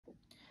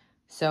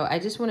So I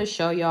just want to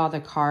show y'all the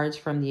cards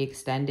from the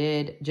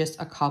extended, just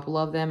a couple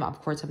of them.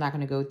 Of course, I'm not going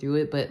to go through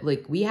it, but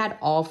like we had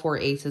all 4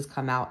 aces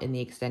come out in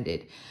the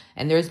extended.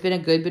 And there's been a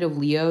good bit of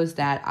Leos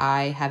that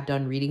I have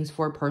done readings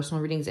for,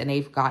 personal readings, and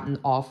they've gotten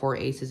all 4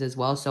 aces as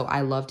well. So I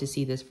love to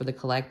see this for the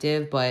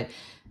collective, but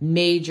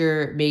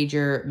major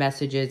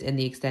messages in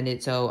the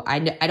extended. So I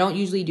don't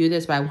usually do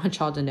this, but I want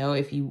y'all to know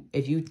if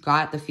you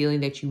got the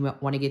feeling that you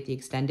want to get the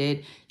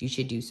extended, you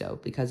should do so,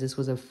 because this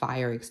was a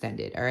fire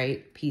extended. All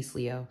right, peace,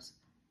 Leos.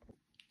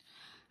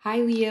 Hi,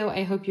 Leo.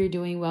 I hope you're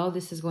doing well.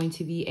 This is going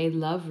to be a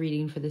love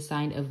reading for the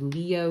sign of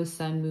Leo,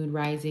 Sun, Moon,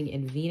 Rising,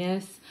 and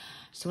Venus.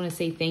 Just want to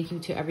say thank you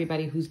to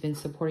everybody who's been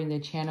supporting the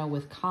channel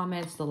with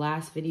comments. The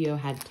last video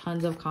had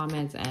tons of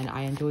comments and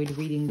I enjoyed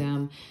reading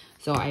them.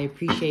 So I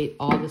appreciate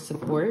all the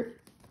support.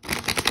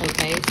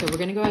 Okay, so we're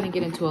going to go ahead and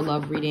get into a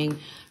love reading.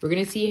 We're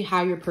going to see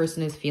how your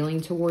person is feeling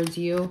towards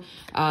you.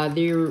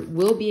 There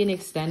will be an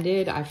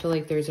extended. I feel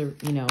like there's a,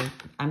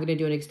 I'm going to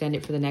do an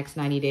extended for the next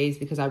 90 days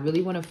because I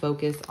really want to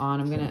focus on,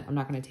 I'm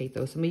not going to take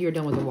those. Some of you are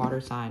done with a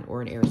water sign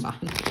or an air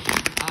sign.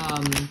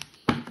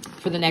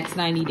 For the next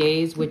 90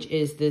 days, which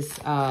is this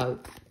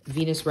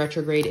Venus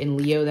retrograde in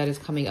Leo that is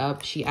coming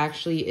up. She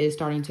actually is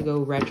starting to go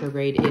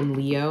retrograde in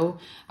Leo.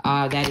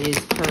 That is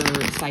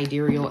per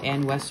sidereal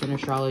and Western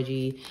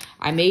astrology.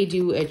 I may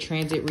do a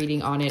transit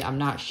reading on it. I'm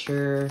not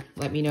sure.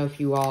 Let me know if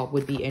you all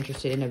would be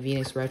interested in a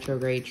Venus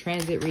retrograde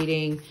transit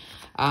reading.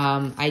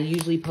 I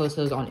usually post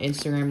those on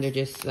Instagram. They're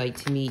just, like,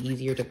 to me,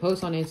 easier to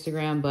post on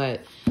Instagram,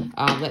 but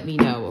let me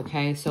know,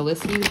 okay? So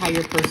let's see how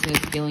your person is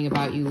feeling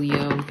about you,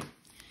 Leo.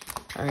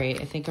 All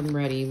right, I think I'm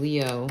ready.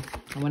 Leo,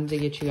 I wanted to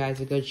get you guys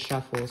a good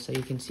shuffle so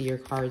you can see your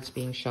cards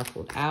being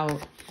shuffled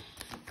out.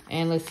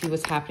 And let's see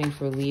what's happening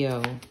for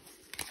Leo.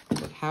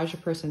 Like, how's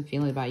your person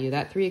feeling about you?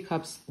 That 3 of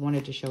Cups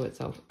wanted to show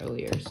itself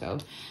earlier. So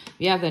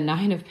we have the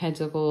 9 of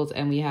Pentacles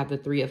and we have the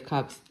 3 of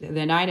Cups.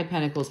 The 9 of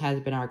Pentacles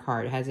has been our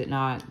card, has it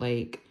not?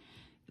 Like,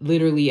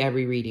 literally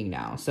every reading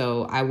now.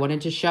 So I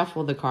wanted to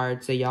shuffle the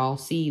cards so y'all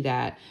see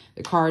that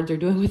the cards are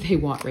doing what they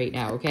want right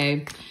now,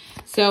 okay?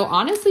 So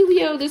honestly,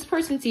 Leo, this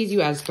person sees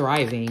you as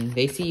thriving.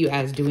 They see you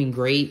as doing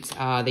great.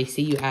 They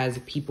see you as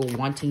people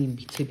wanting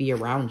to be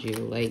around you.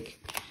 Like,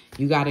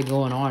 you got it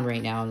going on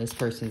right now in this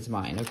person's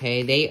mind,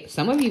 okay?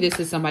 Some of you, this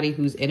is somebody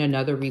who's in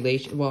another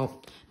relationship.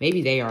 Well,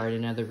 maybe they are in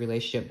another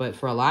relationship, but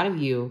for a lot of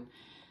you,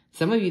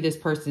 some of you, this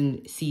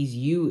person sees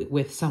you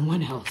with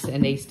someone else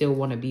and they still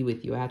want to be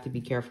with you. I have to be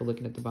careful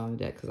looking at the bottom of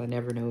the deck because I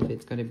never know if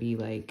it's going to be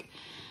like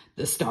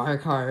the Star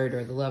card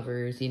or the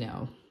Lovers,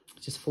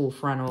 just full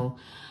frontal.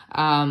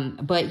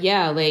 But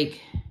yeah,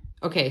 like,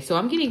 okay, so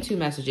I'm getting 2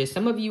 messages.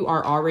 Some of you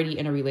are already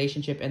in a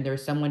relationship and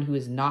there's someone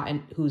who's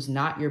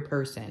not your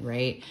person,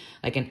 right?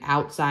 Like an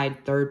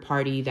outside third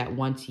party that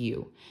wants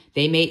you.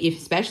 They may,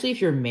 especially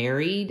if you're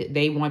married,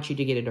 they want you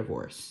to get a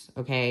divorce.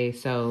 Okay.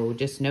 So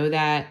just know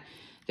that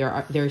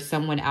there's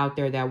someone out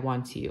there that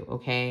wants you.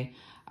 Okay.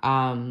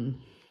 And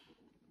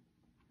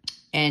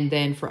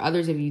then for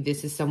others of you,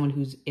 this is someone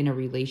who's in a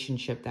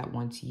relationship that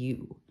wants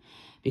you.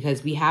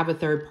 Because we have a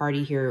third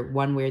party here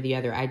one way or the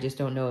other. I just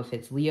don't know if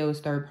it's Leo's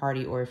third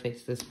party or if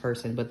it's this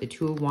person. But the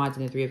 2 of Wands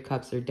and the 3 of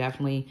Cups are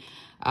definitely,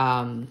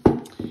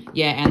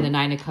 yeah, and the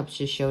 9 of Cups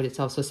just showed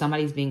itself. So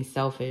somebody's being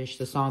selfish.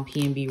 The song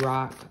P&B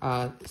Rock,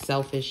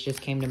 Selfish,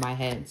 just came to my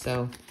head.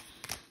 So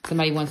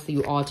somebody wants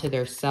you all to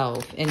their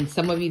self. And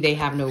some of you, they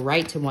have no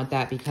right to want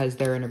that because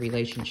they're in a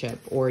relationship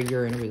or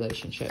you're in a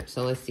relationship.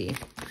 So let's see.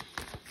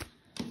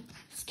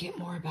 Get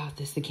more about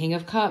this. The King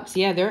of Cups.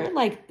 Yeah, they're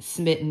like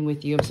smitten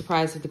with you. I'm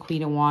surprised if the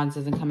Queen of Wands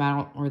doesn't come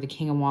out or the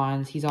King of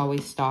Wands. He's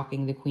always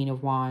stalking the Queen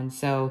of Wands.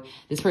 So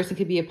this person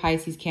could be a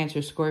Pisces,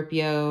 Cancer,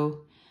 Scorpio,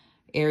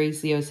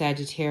 Aries, Leo,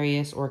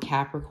 Sagittarius, or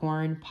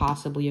Capricorn,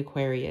 possibly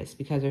Aquarius,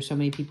 because there's so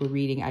many people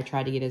reading. I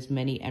try to get as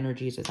many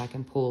energies as I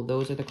can pull.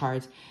 Those are the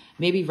cards.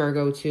 Maybe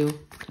Virgo too.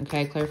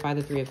 Okay, clarify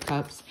the 3 of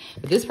Cups.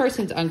 But this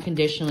person's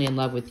unconditionally in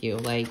love with you.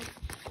 Like,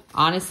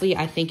 honestly,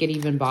 I think it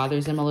even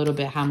bothers them a little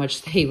bit how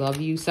much they love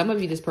you. Some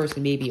of you, this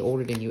person may be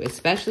older than you,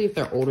 especially if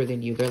they're older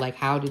than you. They're like,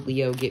 how did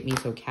Leo get me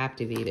so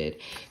captivated?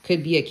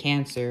 Could be a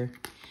Cancer.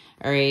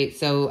 All right,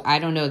 so I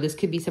don't know. This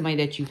could be somebody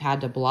that you've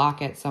had to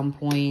block at some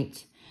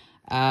point.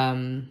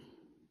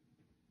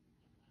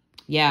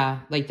 Yeah,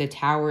 like the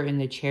Tower and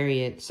the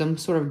Chariot. Some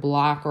sort of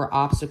block or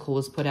obstacle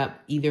is put up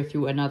either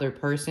through another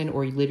person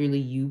or literally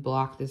you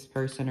block this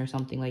person or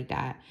something like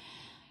that.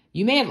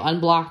 You may have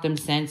unblocked them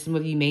since. Some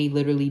of you may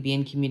literally be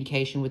in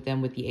communication with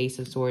them with the Ace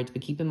of Swords.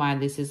 But keep in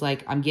mind, this is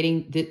like, I'm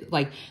getting,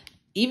 like,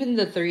 even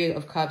the 3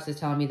 of Cups is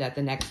telling me that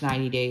the next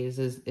 90 days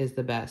is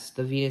the best.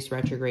 The Venus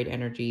retrograde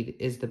energy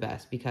is the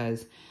best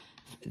because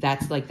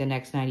that's like the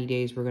next 90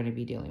 days we're going to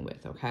be dealing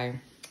with, okay?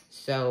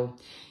 So,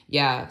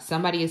 yeah,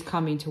 somebody is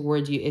coming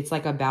towards you. It's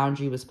like a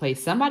boundary was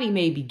placed. Somebody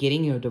may be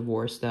getting a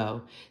divorce,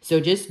 though. So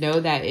just know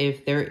that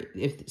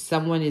if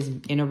someone is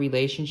in a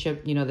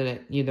relationship,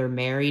 that they're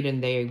married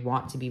and they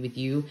want to be with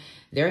you,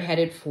 they're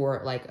headed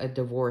for like a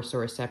divorce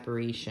or a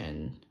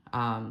separation.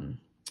 And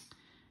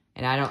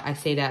I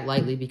say that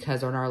lightly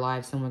because on our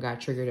live, someone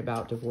got triggered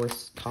about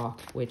divorce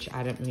talk, which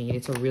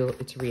it's a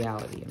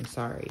reality. I'm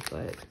sorry,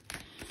 but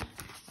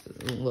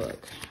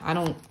look,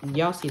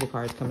 y'all see the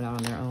cards coming out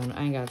on their own.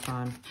 I ain't got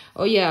time.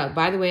 Oh yeah,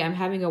 by the way, I'm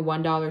having a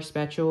 $1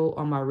 special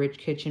on my Rich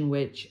Kitchen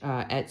Witch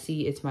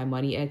Etsy. It's my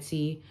money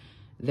Etsy.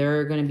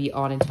 They're going to be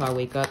on until I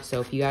wake up. So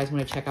if you guys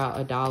want to check out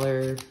a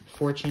 $1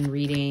 fortune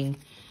reading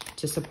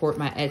to support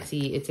my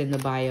Etsy, it's in the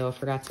bio. I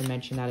forgot to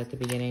mention that at the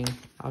beginning.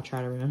 I'll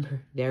try to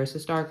remember. There's the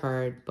star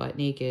card, butt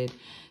naked.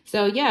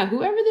 So yeah,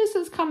 whoever this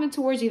is coming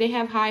towards you, they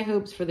have high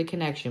hopes for the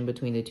connection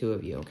between the two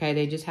of you, okay?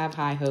 They just have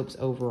high hopes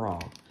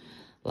overall.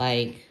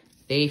 Like,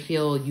 they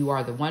feel you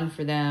are the one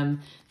for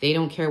them. They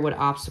don't care what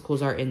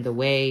obstacles are in the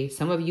way.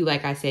 Some of you,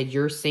 like I said,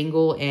 you're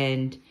single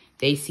and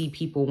they see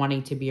people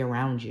wanting to be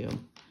around you,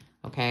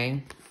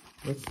 okay?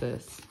 What's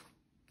this?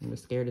 I'm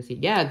scared to see.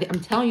 Yeah,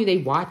 I'm telling you, they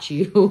watch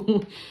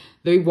you.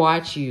 They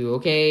watch you,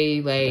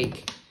 okay?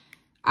 Like,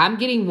 I'm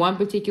getting one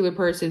particular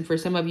person. For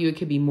some of you, it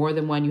could be more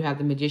than one. You have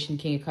the Magician,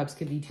 King of Cups,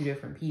 could be 2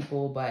 different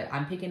people. But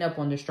I'm picking up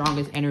on the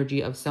strongest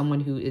energy of someone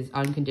who is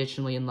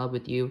unconditionally in love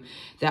with you,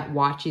 that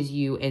watches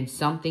you. And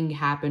something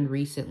happened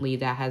recently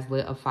that has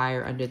lit a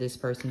fire under this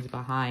person's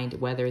behind,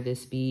 whether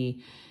this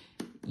be,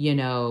 you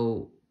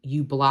know,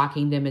 you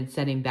blocking them and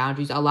setting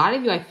boundaries. A lot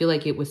of you, I feel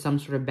like it was some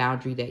sort of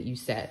boundary that you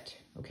set,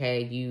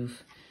 okay?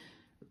 You've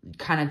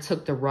kind of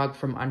took the rug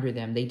from under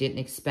them. They didn't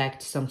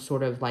expect some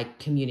sort of like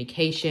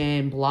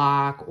communication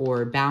block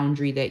or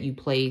boundary that you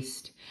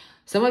placed.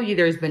 Some of you,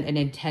 there's been an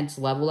intense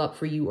level up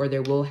for you, or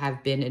there will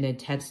have been an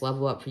intense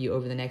level up for you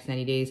over the next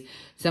 90 days.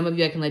 Some of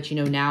you, I can let you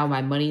know now,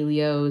 my money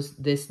Leos,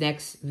 this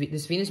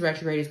Venus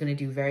retrograde is going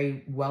to do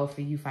very well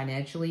for you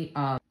financially.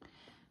 All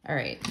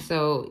right.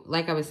 So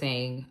like I was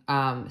saying,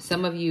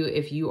 some of you,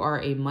 if you are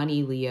a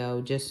money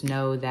Leo, just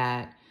know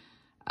that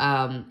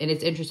and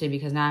it's interesting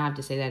because now I have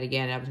to say that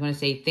again. I was going to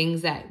say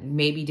things that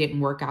maybe didn't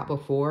work out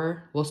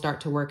before will start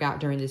to work out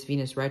during this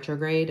Venus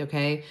retrograde,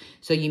 okay?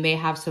 So you may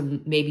have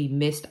some maybe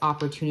missed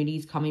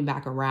opportunities coming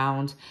back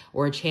around,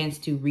 or a chance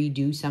to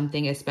redo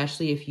something,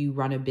 especially if you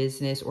run a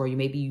business, or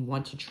maybe you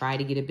want to try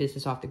to get a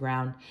business off the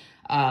ground.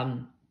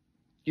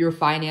 Your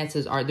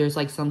finances are, there's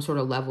like some sort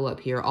of level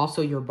up here.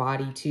 Also your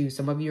body too.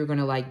 Some of you are going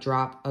to like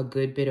drop a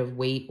good bit of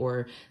weight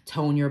or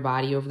tone your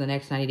body over the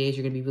next 90 days.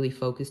 You're going to be really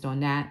focused on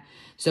that.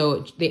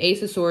 So the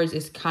Ace of Swords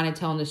is kind of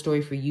telling the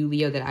story for you,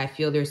 Leo, that I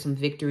feel there's some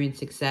victory and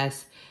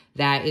success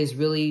that is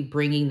really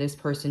bringing this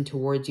person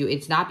towards you.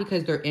 It's not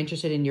because they're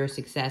interested in your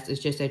success. It's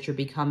just that you're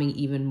becoming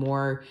even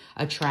more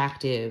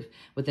attractive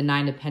with the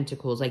 9 of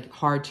Pentacles, like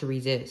hard to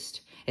resist.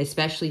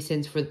 Especially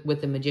since with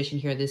the Magician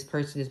here, this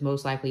person is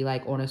most likely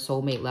like on a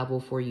soulmate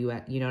level for you,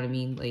 you know what I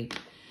mean? Like,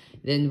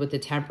 then with the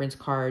Temperance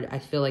card, I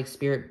feel like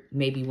Spirit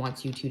maybe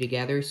wants you two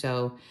together.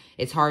 So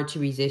it's hard to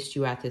resist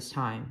you at this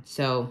time.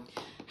 So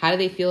how do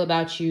they feel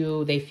about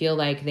you? They feel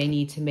like they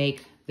need to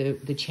make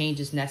the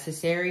changes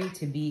necessary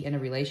to be in a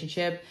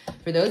relationship.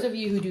 For those of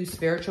you who do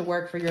spiritual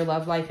work for your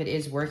love life, it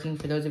is working.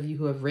 For those of you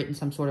who have written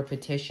some sort of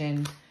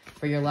petition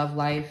for your love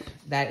life,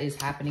 that is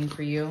happening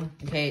for you,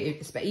 okay?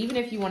 Even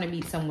if you want to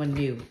meet someone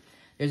new,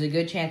 there's a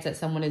good chance that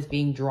someone is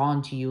being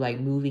drawn to you,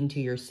 like moving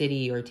to your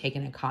city or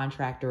taking a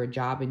contract or a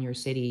job in your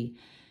city,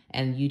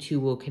 and you two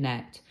will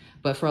connect.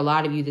 But for a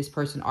lot of you, this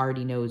person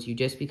already knows you.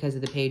 Just because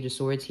of the Page of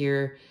Swords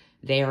here,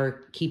 they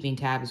are keeping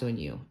tabs on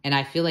you. And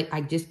I feel like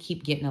I just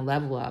keep getting a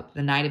level up.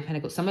 The Knight of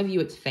Pentacles, some of you,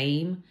 it's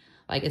fame.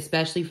 Like,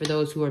 especially for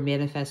those who are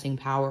manifesting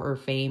power or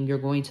fame, you're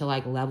going to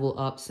like level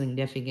up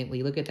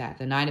significantly. Look at that.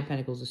 The 9 of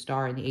Pentacles, a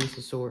star, and the Ace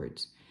of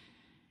Swords.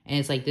 And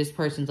it's like, this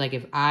person's like,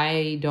 if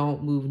I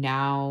don't move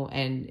now,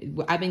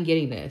 and I've been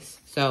getting this.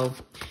 So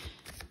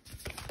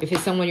if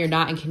it's someone you're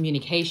not in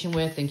communication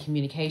with, then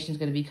communication is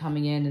going to be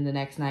coming in the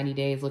next 90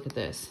 days. Look at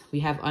this.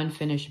 We have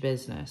unfinished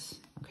business.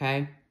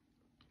 Okay.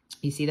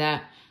 You see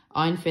that?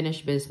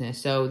 Unfinished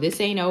business. So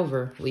this ain't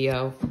over,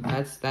 Leo.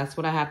 That's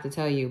what I have to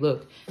tell you.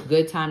 Look,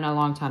 good time, not a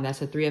long time. That's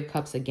the 3 of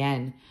Cups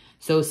again.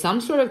 So some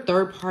sort of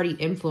third-party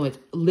influence.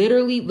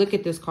 Literally, look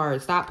at this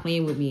card. Stop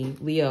playing with me,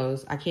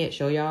 Leos. I can't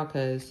show y'all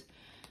because,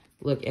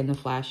 look, and the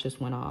flash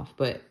just went off.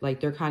 But,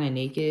 like, they're kind of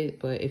naked.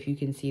 But if you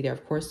can see there,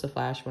 of course the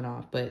flash went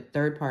off. But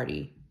third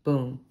party,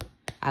 boom.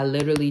 I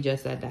literally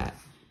just said that.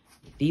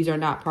 These are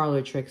not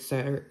parlor tricks,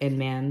 sir and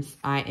ma'ams.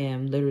 I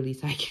am literally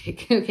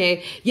psychic,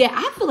 okay? Yeah,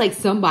 I feel like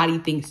somebody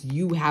thinks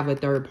you have a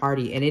third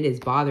party and it is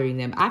bothering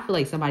them. I feel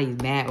like somebody's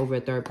mad over a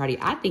third party.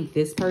 I think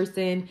this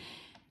person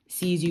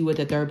sees you with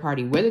a third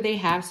party. Whether they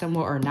have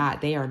someone or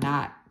not, they are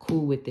not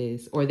cool with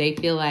this. Or they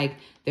feel like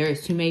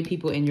there's too many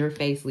people in your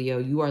face, Leo.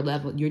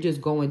 You're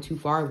just going too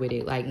far with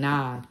it. Like,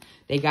 nah,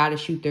 they got to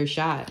shoot their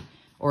shot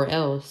or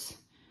else.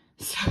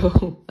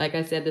 So, like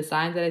I said, the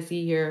signs that I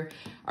see here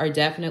are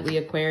definitely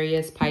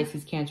Aquarius,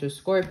 Pisces, Cancer,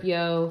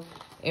 Scorpio,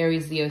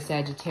 Aries, Leo,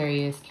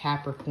 Sagittarius,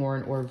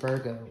 Capricorn, or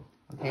Virgo.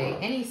 Okay,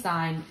 any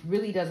sign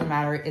really doesn't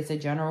matter. It's a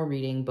general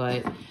reading,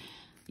 but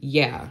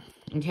yeah.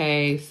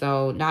 Okay,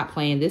 so not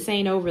playing. This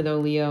ain't over though,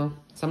 Leo.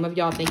 Some of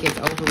y'all think it's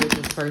over with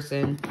this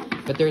person,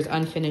 but there's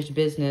unfinished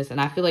business. And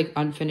I feel like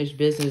unfinished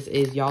business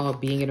is y'all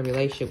being in a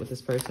relationship with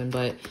this person,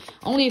 but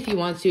only if you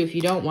want to. If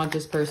you don't want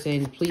this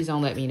person, please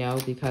don't let me know,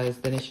 because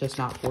then it's just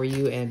not for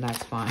you, and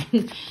that's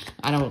fine.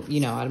 I don't,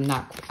 you know, I'm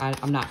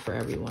not for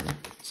everyone.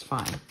 It's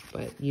fine,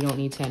 but you don't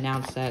need to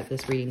announce that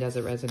this reading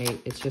doesn't resonate.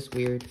 It's just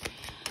weird.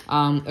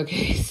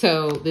 Okay,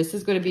 so this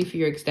is going to be for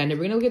your extended.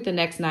 We're going to look at the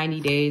next 90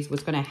 days,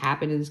 what's going to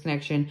happen in this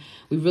connection.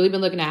 We've really been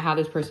looking at how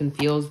this person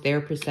feels,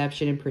 their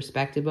perception and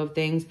perspective of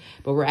things,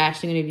 but we're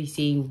actually going to be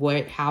seeing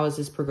how is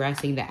this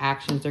progressing, the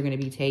actions they're going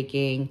to be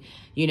taking,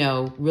 you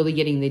know, really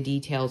getting the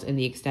details in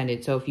the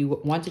extended. So if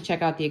you want to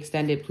check out the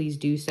extended, please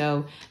do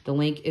so. The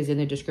link is in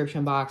the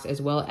description box,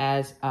 as well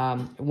as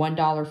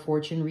 $1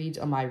 fortune reads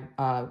on my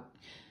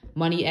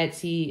Money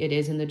Etsy. It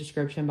is in the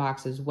description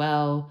box as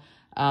well.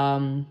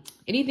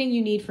 Anything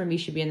you need from me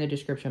should be in the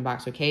description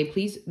box. Okay,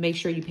 please make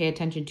sure you pay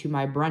attention to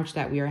my brunch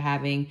that we are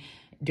having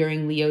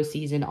during Leo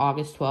season,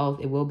 August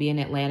 12th. It will be in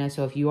Atlanta.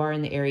 So if you are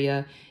in the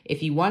area,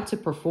 if you want to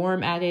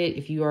perform at it,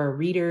 if you are a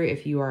reader,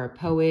 if you are a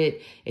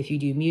poet, if you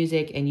do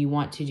music and you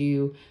want to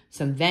do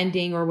some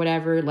vending or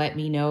whatever, let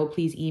me know.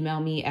 Please email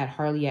me at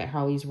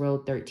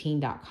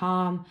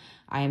harley@harleysworld13.com.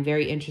 I am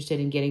very interested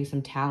in getting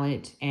some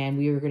talent, and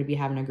we are going to be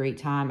having a great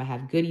time. I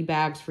have goodie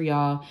bags for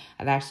y'all.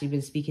 I've actually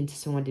been speaking to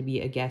someone to be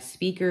a guest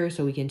speaker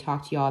so we can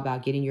talk to y'all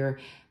about getting your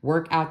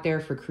work out there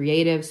for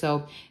creative.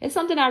 So it's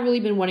something I've really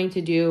been wanting to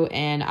do,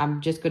 and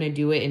I'm just going to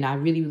do it, and I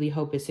really, really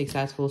hope it's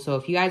successful. So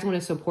if you guys want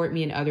to support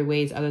me in other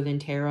ways other than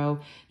tarot,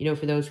 you know,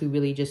 for those who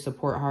really just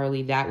support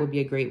Harley, that would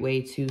be a great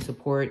way to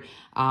support,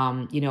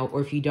 you know,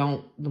 or if you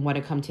don't want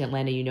to come to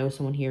Atlanta, you know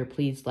someone here,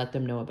 please let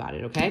them know about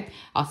it, okay?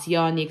 I'll see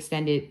y'all in the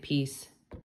extended. Peace.